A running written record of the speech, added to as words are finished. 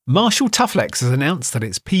Marshall Tuflex has announced that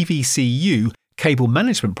its PVC-U cable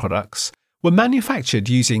management products were manufactured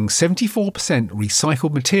using 74%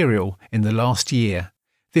 recycled material in the last year.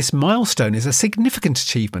 This milestone is a significant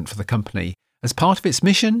achievement for the company as part of its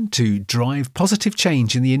mission to drive positive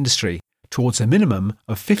change in the industry towards a minimum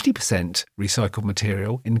of 50% recycled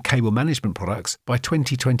material in cable management products by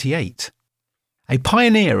 2028. A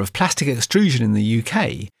pioneer of plastic extrusion in the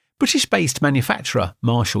UK, British-based manufacturer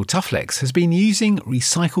Marshall Tuflex has been using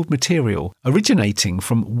recycled material originating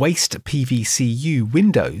from waste PVC-U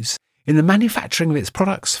windows in the manufacturing of its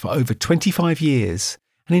products for over 25 years,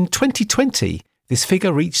 and in 2020 this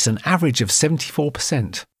figure reached an average of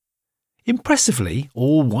 74%. Impressively,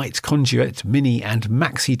 all white conduit, mini and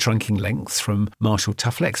maxi trunking lengths from Marshall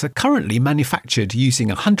Tuflex are currently manufactured using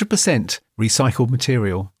 100% recycled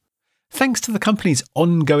material. Thanks to the company's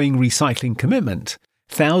ongoing recycling commitment,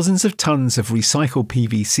 thousands of tons of recycled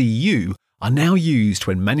PVC-U are now used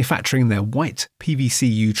when manufacturing their white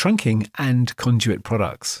PVC-U trunking and conduit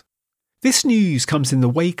products. This news comes in the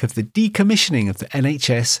wake of the decommissioning of the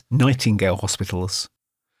NHS Nightingale hospitals.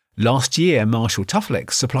 Last year, Marshall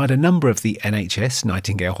Tuflex supplied a number of the NHS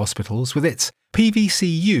Nightingale hospitals with its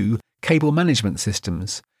PVC-U cable management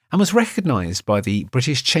systems and was recognised by the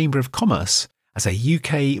British Chamber of Commerce as a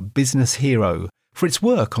UK business hero for its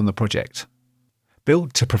work on the project.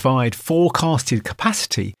 Built to provide forecasted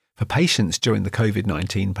capacity for patients during the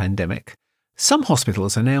COVID-19 pandemic, some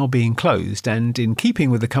hospitals are now being closed, and in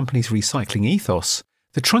keeping with the company's recycling ethos,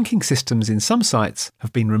 the trunking systems in some sites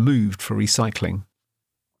have been removed for recycling.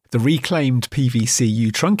 The reclaimed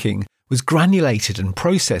PVC-U trunking was granulated and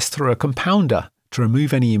processed through a compounder to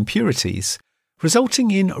remove any impurities,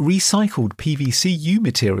 resulting in recycled PVC-U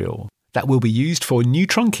material that will be used for new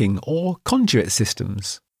trunking or conduit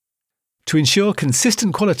systems. To ensure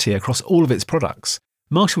consistent quality across all of its products,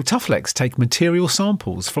 Marshall Tuflex take material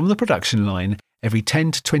samples from the production line every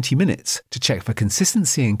 10 to 20 minutes to check for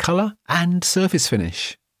consistency in colour and surface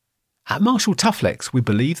finish. At Marshall Tuflex, we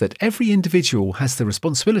believe that every individual has the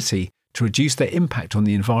responsibility to reduce their impact on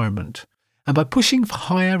the environment, and by pushing for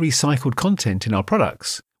higher recycled content in our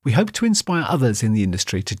products, we hope to inspire others in the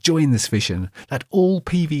industry to join this vision that all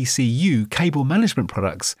PVC-U cable management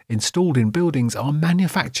products installed in buildings are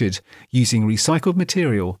manufactured using recycled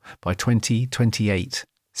material by 2028,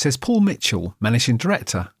 says Paul Mitchell, Managing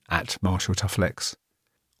Director at Marshall Tuflex.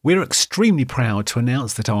 We're extremely proud to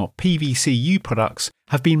announce that our PVC-U products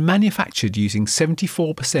have been manufactured using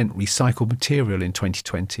 74% recycled material in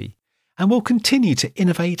 2020, and will continue to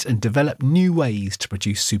innovate and develop new ways to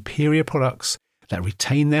produce superior products that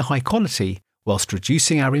retain their high quality whilst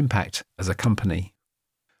reducing our impact as a company.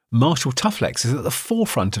 Marshall Tuflex is at the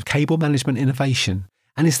forefront of cable management innovation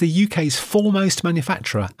and is the UK's foremost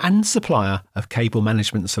manufacturer and supplier of cable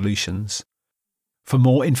management solutions. For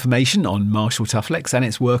more information on Marshall Tuflex and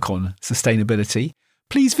its work on sustainability,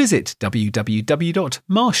 please visit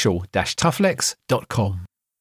www.marshall-tuflex.com.